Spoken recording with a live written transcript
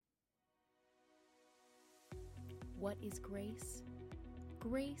What is grace?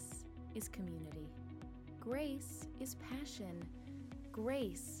 Grace is community. Grace is passion.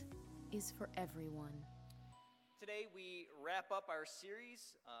 Grace is for everyone. Today we wrap up our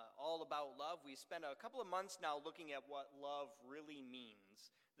series all about love. We spent a couple of months now looking at what love really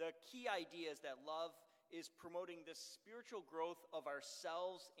means. The key idea is that love is promoting the spiritual growth of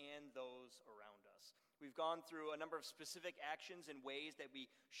ourselves and those around us. We've gone through a number of specific actions and ways that we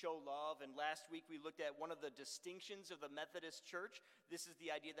show love, and last week we looked at one of the distinctions of the Methodist Church. This is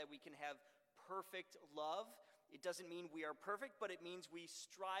the idea that we can have perfect love. It doesn't mean we are perfect, but it means we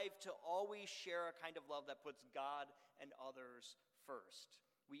strive to always share a kind of love that puts God and others first.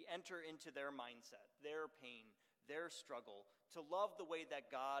 We enter into their mindset, their pain, their struggle, to love the way that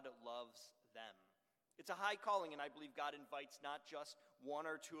God loves them. It's a high calling, and I believe God invites not just one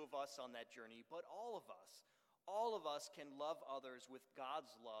or two of us on that journey, but all of us. All of us can love others with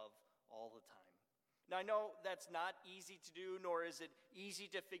God's love all the time. Now, I know that's not easy to do, nor is it easy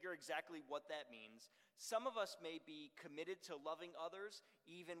to figure exactly what that means. Some of us may be committed to loving others,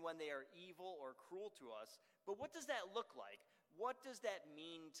 even when they are evil or cruel to us. But what does that look like? What does that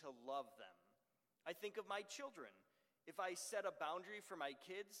mean to love them? I think of my children. If I set a boundary for my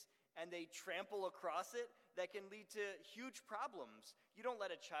kids and they trample across it, that can lead to huge problems. You don't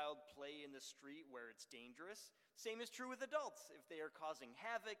let a child play in the street where it's dangerous. Same is true with adults. If they are causing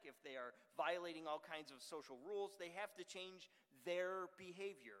havoc, if they are violating all kinds of social rules, they have to change their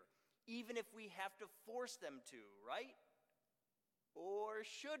behavior, even if we have to force them to, right? Or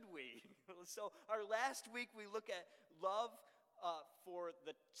should we? So our last week we look at love for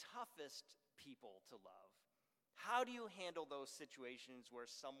the toughest people to love. How do you handle those situations where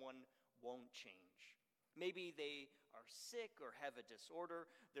someone won't change? Maybe they are sick or have a disorder.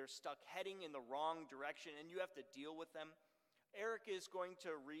 They're stuck heading in the wrong direction, and you have to deal with them. Eric is going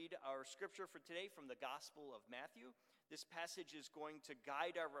to read our scripture for today from the Gospel of Matthew. This passage is going to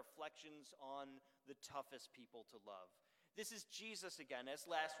guide our reflections on the toughest people to love. This is Jesus again, as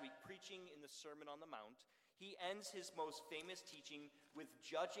last week, preaching in the Sermon on the Mount. He ends his most famous teaching with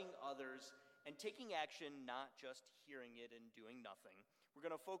judging others and taking action, not just hearing it and doing nothing. We're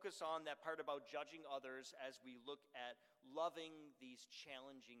going to focus on that part about judging others as we look at loving these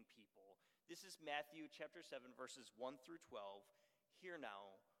challenging people. This is Matthew chapter 7, verses 1 through 12. Hear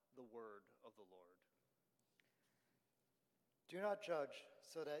now the word of the Lord. Do not judge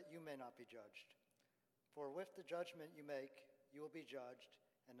so that you may not be judged. For with the judgment you make, you will be judged,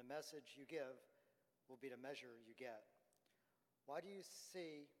 and the message you give will be the measure you get. Why do you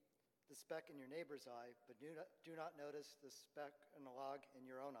see the speck in your neighbor's eye, but do not notice the speck and the log in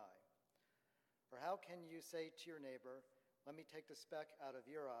your own eye? Or how can you say to your neighbor, let me take the speck out of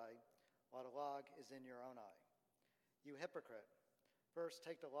your eye, while the log is in your own eye? You hypocrite, first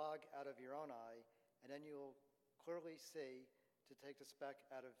take the log out of your own eye, and then you will clearly see to take the speck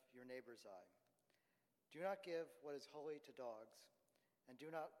out of your neighbor's eye. Do not give what is holy to dogs, and do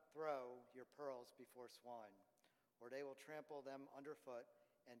not throw your pearls before swine, or they will trample them underfoot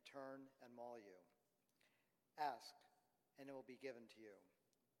and turn and maul you. Ask, and it will be given to you.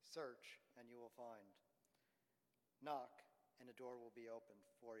 Search, and you will find. Knock, and the door will be opened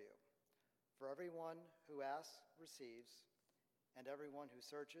for you. For everyone who asks receives, and everyone who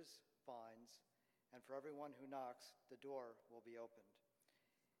searches finds, and for everyone who knocks, the door will be opened.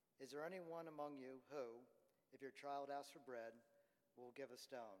 Is there anyone among you who, if your child asks for bread, will give a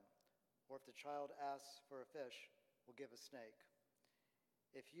stone? Or if the child asks for a fish, will give a snake?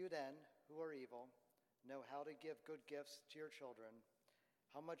 If you then, who are evil, know how to give good gifts to your children,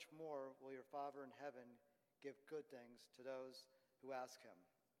 how much more will your Father in heaven give good things to those who ask him?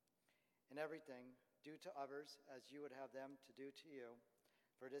 In everything, do to others as you would have them to do to you,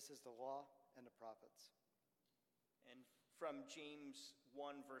 for this is the law and the prophets. And from James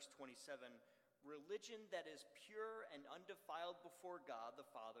 1, verse 27, religion that is pure and undefiled before God the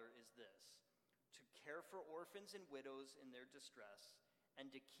Father is this: to care for orphans and widows in their distress, and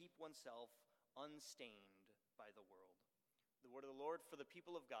to keep oneself unstained by the world. The word of the Lord for the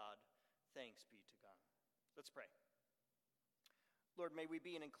people of God. Thanks be to God. Let's pray. Lord, may we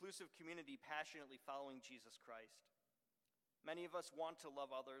be an inclusive community passionately following Jesus Christ. Many of us want to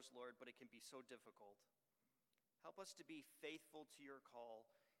love others, Lord, but it can be so difficult. Help us to be faithful to your call,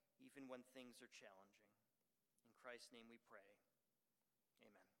 even when things are challenging. In Christ's name we pray.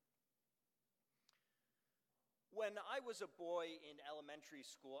 Amen. When I was a boy in elementary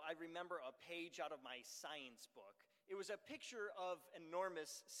school, I remember a page out of my science book. It was a picture of an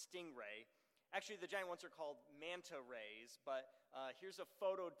enormous stingray. Actually, the giant ones are called manta rays, but here's a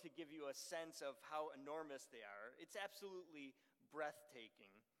photo to give you a sense of how enormous they are. It's absolutely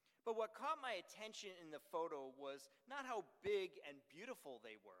breathtaking. But what caught my attention in the photo was not how big and beautiful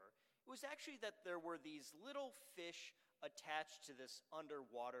they were. It was actually that there were these little fish attached to this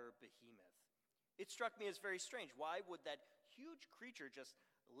underwater behemoth. It struck me as very strange. Why would that huge creature just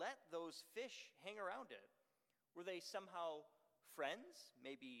let those fish hang around it? Were they somehow friends?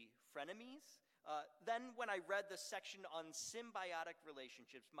 Maybe frenemies? Then when I read the section on symbiotic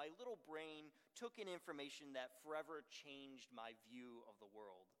relationships, my little brain took in information that forever changed my view of the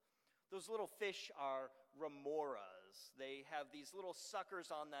world. Those little fish are remoras. They have these little suckers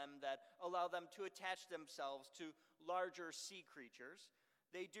on them that allow them to attach themselves to larger sea creatures.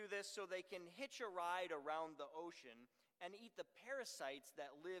 They do this so they can hitch a ride around the ocean and eat the parasites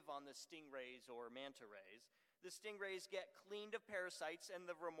that live on the stingrays or manta rays. The stingrays get cleaned of parasites and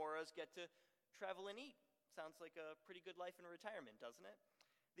the remoras get to travel and eat. Sounds like a pretty good life in retirement, doesn't it?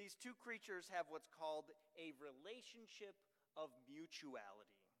 These two creatures have what's called a relationship of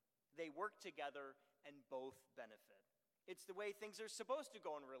mutuality. They work together and both benefit. It's the way things are supposed to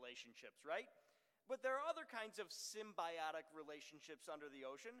go in relationships, right? But there are other kinds of symbiotic relationships under the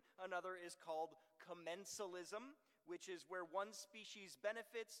ocean. Another is called commensalism, which is where one species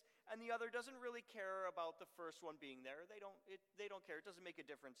benefits and the other doesn't really care about the first one being there. They don't care. It doesn't make a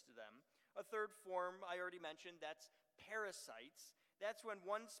difference to them. A third form I already mentioned, that's parasites. That's when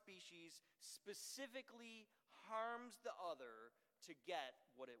one species specifically harms the other to get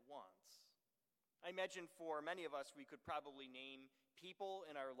what it wants. I imagine for many of us, we could probably name people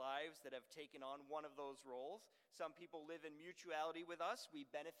in our lives that have taken on one of those roles. Some people live in mutuality with us. We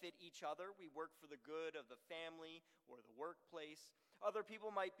benefit each other. We work for the good of the family or the workplace. Other people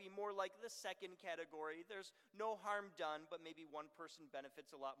might be more like the second category. There's no harm done, but maybe one person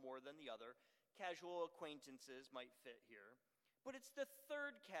benefits a lot more than the other. Casual acquaintances might fit here. But it's the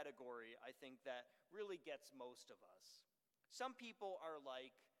third category, I think, that really gets most of us. Some people are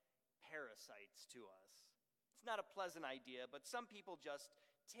like parasites to us. It's not a pleasant idea, but some people just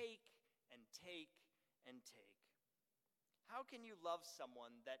take and take and take. How can you love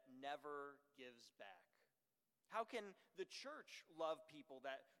someone that never gives back? How can the church love people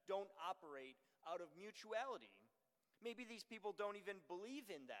that don't operate out of mutuality? Maybe these people don't even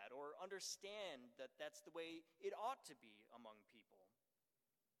believe in that or understand that that's the way it ought to be among people.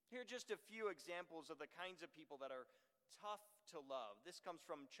 Here are just a few examples of the kinds of people that are tough to love. This comes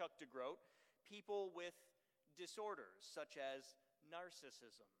from Chuck DeGroat. People with disorders such as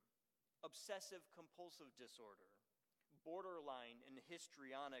narcissism, obsessive-compulsive disorder, borderline and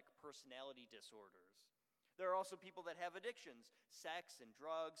histrionic personality disorders. There are also people that have addictions, sex and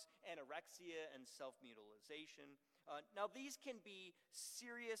drugs, anorexia and self-mutilation. Now, these can be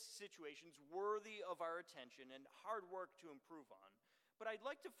serious situations worthy of our attention and hard work to improve on. But I'd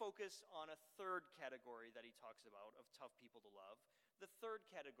like to focus on a third category that he talks about of tough people to love. The third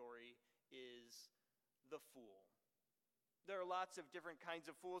category is the fool. There are lots of different kinds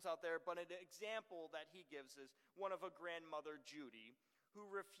of fools out there, but an example that he gives is one of a grandmother, Judy, who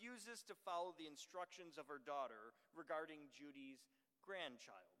refuses to follow the instructions of her daughter regarding Judy's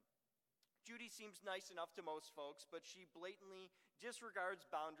grandchild. Judy seems nice enough to most folks, but she blatantly disregards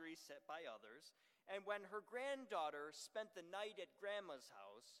boundaries set by others. And when her granddaughter spent the night at Grandma's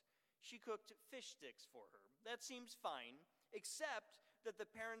house, she cooked fish sticks for her. That seems fine, except that the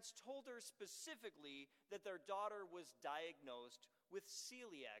parents told her specifically that their daughter was diagnosed with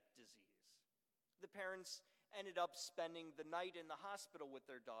celiac disease. The parents ended up spending the night in the hospital with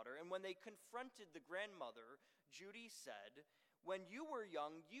their daughter, and when they confronted the grandmother, Judy said, "When you were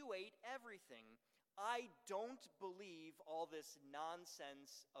young, you ate everything. I don't believe all this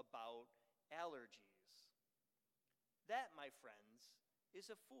nonsense about allergies." That, my friends, is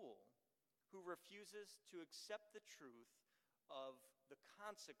a fool who refuses to accept the truth of the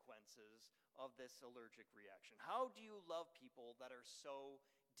consequences of this allergic reaction. How do you love people that are so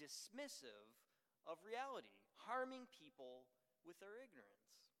dismissive of reality, harming people with their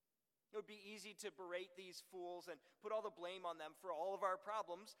ignorance? It would be easy to berate these fools and put all the blame on them for all of our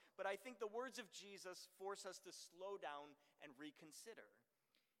problems, but I think the words of Jesus force us to slow down and reconsider.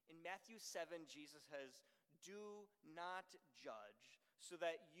 In Matthew 7, Jesus says, "Do not judge, so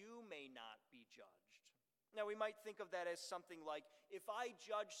that you may not be judged." Now, we might think of that as something like, if I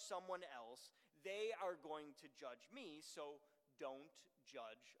judge someone else, they are going to judge me, so don't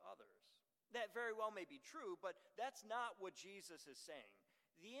judge others. That very well may be true, but that's not what Jesus is saying.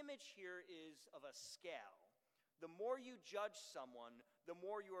 The image here is of a scale. The more you judge someone, the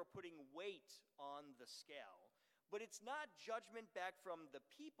more you are putting weight on the scale. But it's not judgment back from the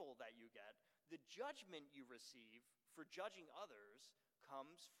people that you get. The judgment you receive for judging others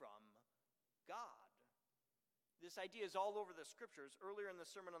comes from God. This idea is all over the scriptures. Earlier in the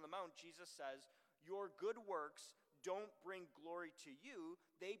Sermon on the Mount, Jesus says, your good works don't bring glory to you,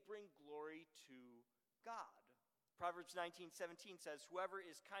 they bring glory to God. Proverbs 19:17 says, whoever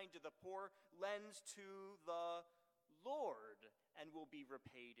is kind to the poor lends to the Lord and will be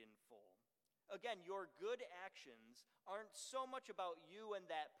repaid in full. Again, your good actions aren't so much about you and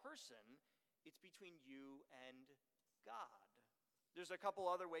that person, it's between you and God. There's a couple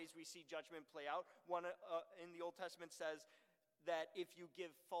other ways we see judgment play out. One in the Old Testament says that if you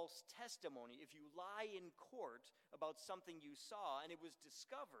give false testimony, if you lie in court about something you saw and it was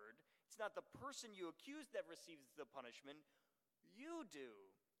discovered, it's not the person you accuse that receives the punishment, you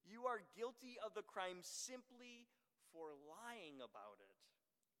do. You are guilty of the crime simply for lying about it.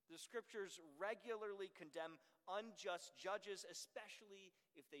 The scriptures regularly condemn unjust judges, especially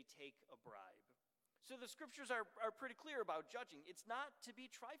if they take a bribe. So the scriptures are pretty clear about judging. It's not to be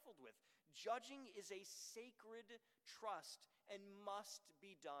trifled with. Judging is a sacred trust and must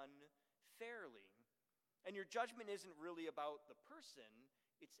be done fairly. And your judgment isn't really about the person,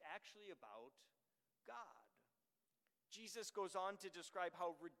 it's actually about God. Jesus goes on to describe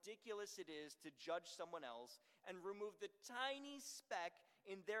how ridiculous it is to judge someone else and remove the tiny speck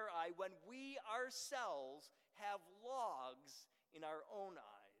in their eye when we ourselves have logs in our own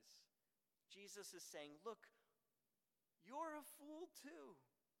eyes. Jesus is saying, look, you're a fool too.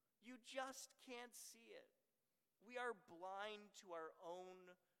 You just can't see it. We are blind to our own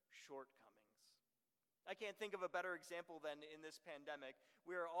shortcomings. I can't think of a better example than in this pandemic.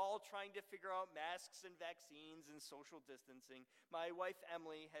 We are all trying to figure out masks and vaccines and social distancing. My wife,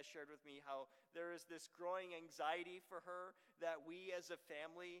 Emily, has shared with me how there is this growing anxiety for her that we as a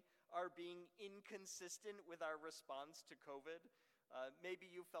family are being inconsistent with our response to COVID. Maybe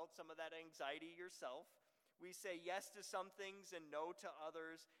you felt some of that anxiety yourself. We say yes to some things and no to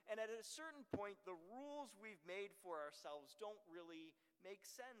others. And at a certain point, the rules we've made for ourselves don't really make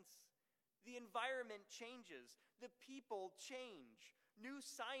sense. The environment changes. The people change. New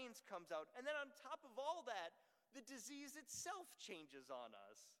science comes out. And then on top of all that, the disease itself changes on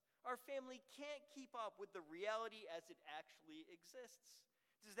us. Our family can't keep up with the reality as it actually exists.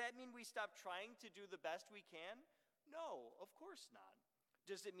 Does that mean we stop trying to do the best we can? No, of course not.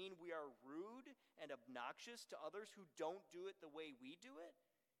 Does it mean we are rude and obnoxious to others who don't do it the way we do it?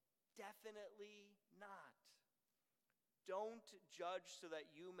 Definitely not. Don't judge so that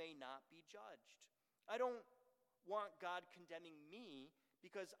you may not be judged. I don't want God condemning me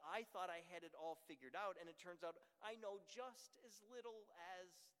because I thought I had it all figured out, and it turns out I know just as little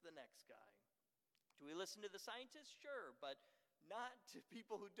as the next guy. Do we listen to the scientists? Sure, but not to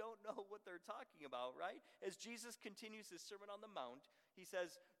people who don't know what they're talking about, right? As Jesus continues his Sermon on the Mount, he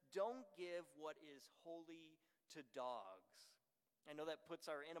says, don't give what is holy to dogs. I know that puts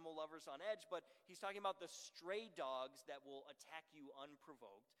our animal lovers on edge, but he's talking about the stray dogs that will attack you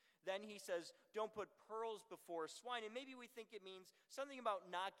unprovoked. Then he says, don't put pearls before swine. And maybe we think it means something about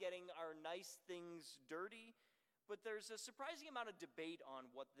not getting our nice things dirty. But there's a surprising amount of debate on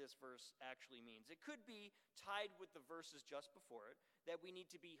what this verse actually means. It could be tied with the verses just before it, that we need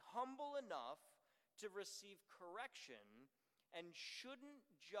to be humble enough to receive correction and shouldn't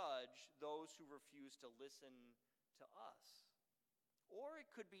judge those who refuse to listen to us. Or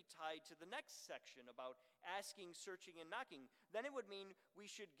it could be tied to the next section about asking, searching, and knocking. Then it would mean we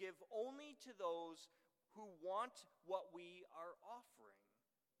should give only to those who want what we are offering,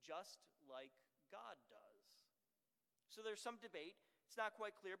 just like God does. So there's some debate. It's not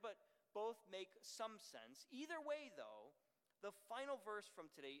quite clear, but both make some sense. Either way, though, the final verse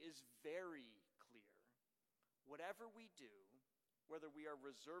from today is very clear. Whatever we do, whether we are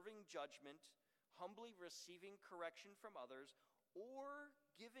reserving judgment, humbly receiving correction from others, or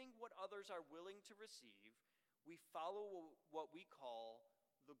giving what others are willing to receive, we follow what we call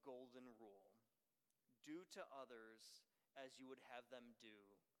the golden rule. Do to others as you would have them do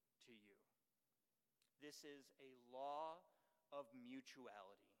to you. This is a law of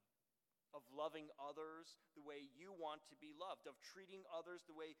mutuality, of loving others the way you want to be loved, of treating others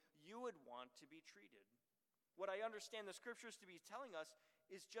the way you would want to be treated. What I understand the scriptures to be telling us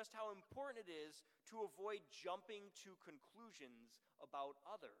is just how important it is to avoid jumping to conclusions about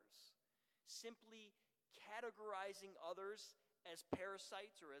others. Simply categorizing others as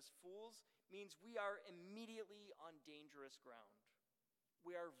parasites or as fools means we are immediately on dangerous ground.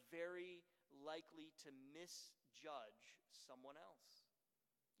 We are very likely to misjudge someone else,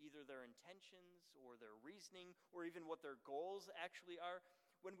 either their intentions or their reasoning or even what their goals actually are.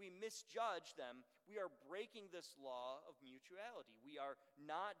 When we misjudge them, we are breaking this law of mutuality. We are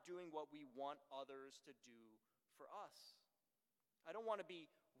not doing what we want others to do for us. I don't want to be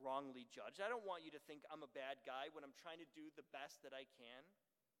wrongly judged. I don't want you to think I'm a bad guy when I'm trying to do the best that I can.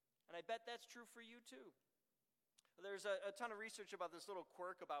 And I bet that's true for you too. There's a ton of research about this little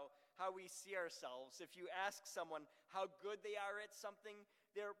quirk about how we see ourselves. If you ask someone how good they are at something,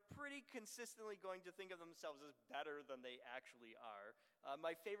 they're pretty consistently going to think of themselves as better than they actually are.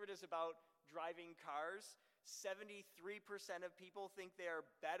 My favorite is about driving cars. 73% of people think they are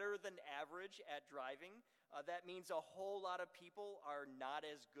better than average at driving. That means a whole lot of people are not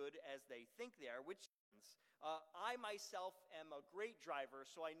as good as they think they are, which means I myself am a great driver,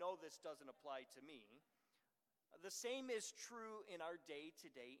 so I know this doesn't apply to me. The same is true in our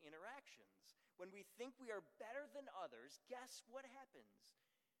day-to-day interactions. When we think we are better than others, guess what happens?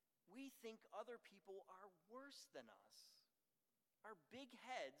 We think other people are worse than us. Our big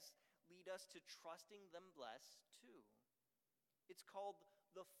heads lead us to trusting them less, too. It's called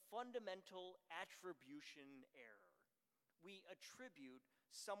the fundamental attribution error. We attribute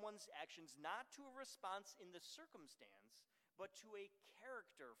someone's actions not to a response in the circumstance, but to a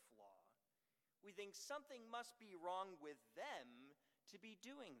character flaw. We think something must be wrong with them to be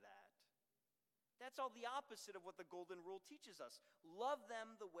doing that. That's all the opposite of what the Golden Rule teaches us. Love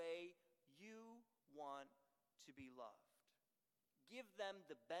them the way you want to be loved. Give them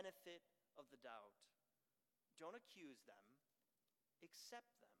the benefit of the doubt. Don't accuse them.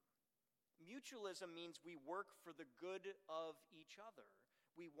 Accept them. Mutualism means we work for the good of each other.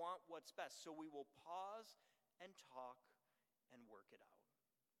 We want what's best, so we will pause and talk and work it out.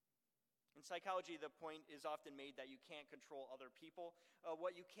 In psychology, the point is often made that you can't control other people.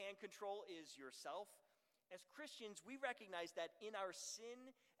 What you can control is yourself. As Christians, we recognize that in our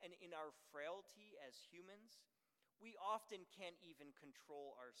sin and in our frailty as humans, we often can't even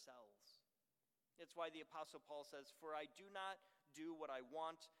control ourselves. That's why the Apostle Paul says, "For I do not do what I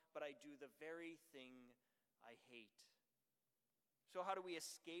want, but I do the very thing I hate." So how do we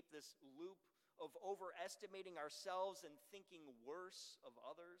escape this loop of overestimating ourselves and thinking worse of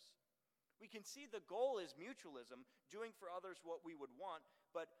others? We can see the goal is mutualism, doing for others what we would want,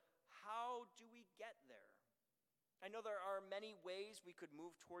 but how do we get there? I know there are many ways we could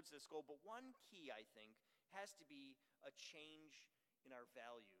move towards this goal, but one key, I think, has to be a change in our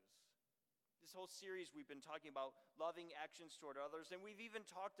values. This whole series we've been talking about loving actions toward others, and we've even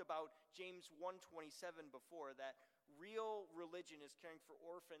talked about James 1:27 before, that real religion is caring for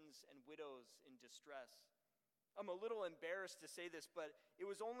orphans and widows in distress. I'm a little embarrassed to say this, but it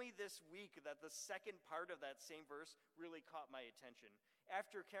was only this week that the second part of that same verse really caught my attention.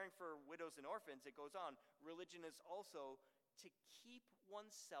 After caring for widows and orphans, it goes on, religion is also to keep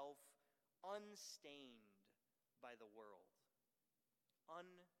oneself unstained by the world.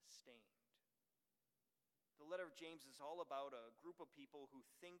 Unstained. The letter of James is all about a group of people who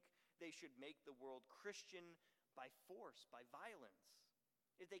think they should make the world Christian by force, by violence.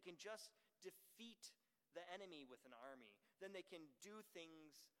 If they can just defeat the enemy with an army, then they can do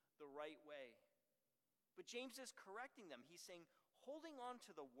things the right way. But James is correcting them. He's saying, holding on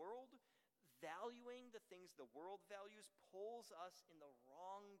to the world, valuing the things the world values, pulls us in the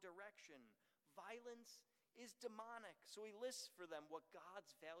wrong direction. Violence is demonic. So he lists for them what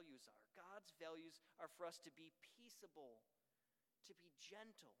God's values are. God's values are for us to be peaceable, to be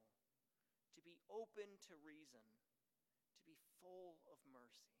gentle, to be open to reason, to be full of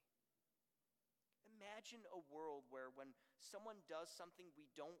mercy. Imagine a world where when someone does something we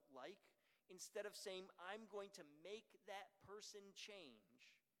don't like, instead of saying, I'm going to make that person change,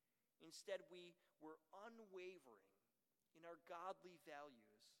 instead we were unwavering in our godly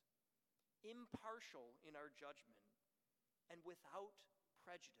values, impartial in our judgment, and without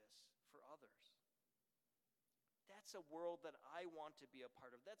prejudice for others. That's a world that I want to be a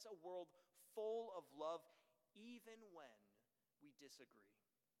part of. That's a world full of love, even when we disagree.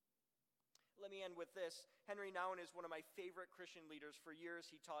 Let me end with this. Henry Nouwen is one of my favorite Christian leaders. For years,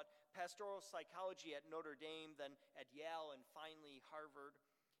 he taught pastoral psychology at Notre Dame, then at Yale, and finally Harvard.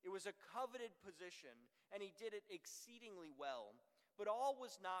 It was a coveted position, and he did it exceedingly well, but all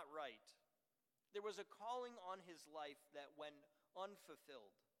was not right. There was a calling on his life that went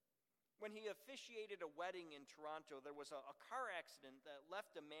unfulfilled. When he officiated a wedding in Toronto, there was a car accident that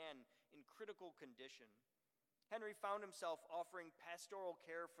left a man in critical condition. Henry found himself offering pastoral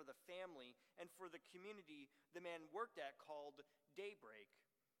care for the family and for the community the man worked at called Daybreak.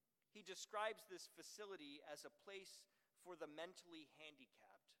 He describes this facility as a place for the mentally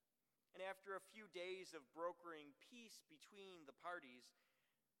handicapped. And after a few days of brokering peace between the parties,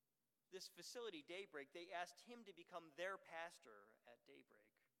 this facility, Daybreak, they asked him to become their pastor at Daybreak.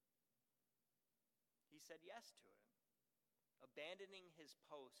 He said yes to it, abandoning his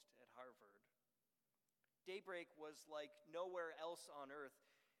post at Harvard. Daybreak was like nowhere else on earth.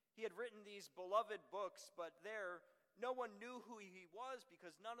 He had written these beloved books, but there, no one knew who he was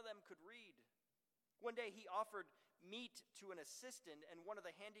because none of them could read. One day he offered meat to an assistant, and one of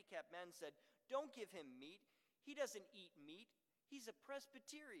the handicapped men said, "Don't give him meat. He doesn't eat meat. He's a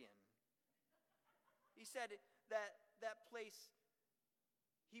Presbyterian." He said that place,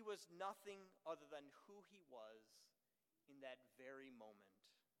 he was nothing other than who he was in that very moment.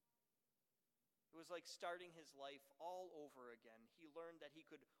 It was like starting his life all over again. He learned that he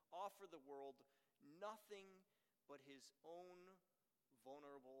could offer the world nothing but his own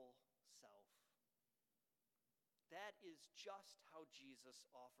vulnerable self. That is just how Jesus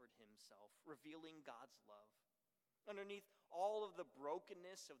offered himself, revealing God's love. Underneath all of the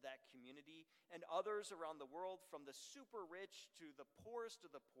brokenness of that community and others around the world, from the super rich to the poorest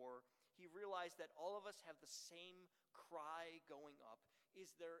of the poor, he realized that all of us have the same cry going up.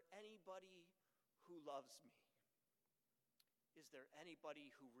 Is there anybody who loves me? Is there anybody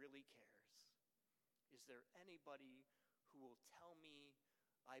who really cares? Is there anybody who will tell me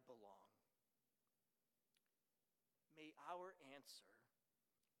I belong? May our answer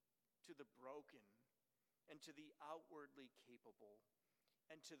to the broken and to the outwardly capable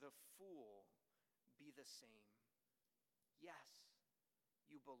and to the fool be the same. Yes,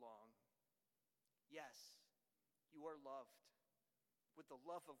 you belong. Yes, you are loved. With the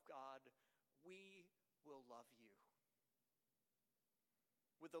love of God, we will love you.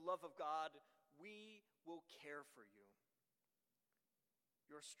 With the love of God, we will care for you.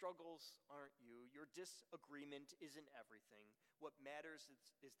 Your struggles aren't you. Your disagreement isn't everything. What matters is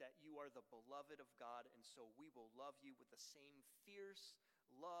that you are the beloved of God, and so we will love you with the same fierce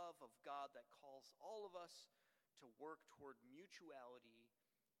love of God that calls all of us to work toward mutuality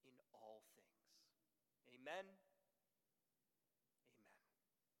in all things. Amen. Amen.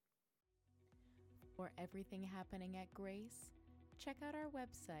 For everything happening at Grace, check out our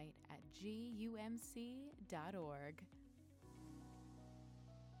website at gumc.org.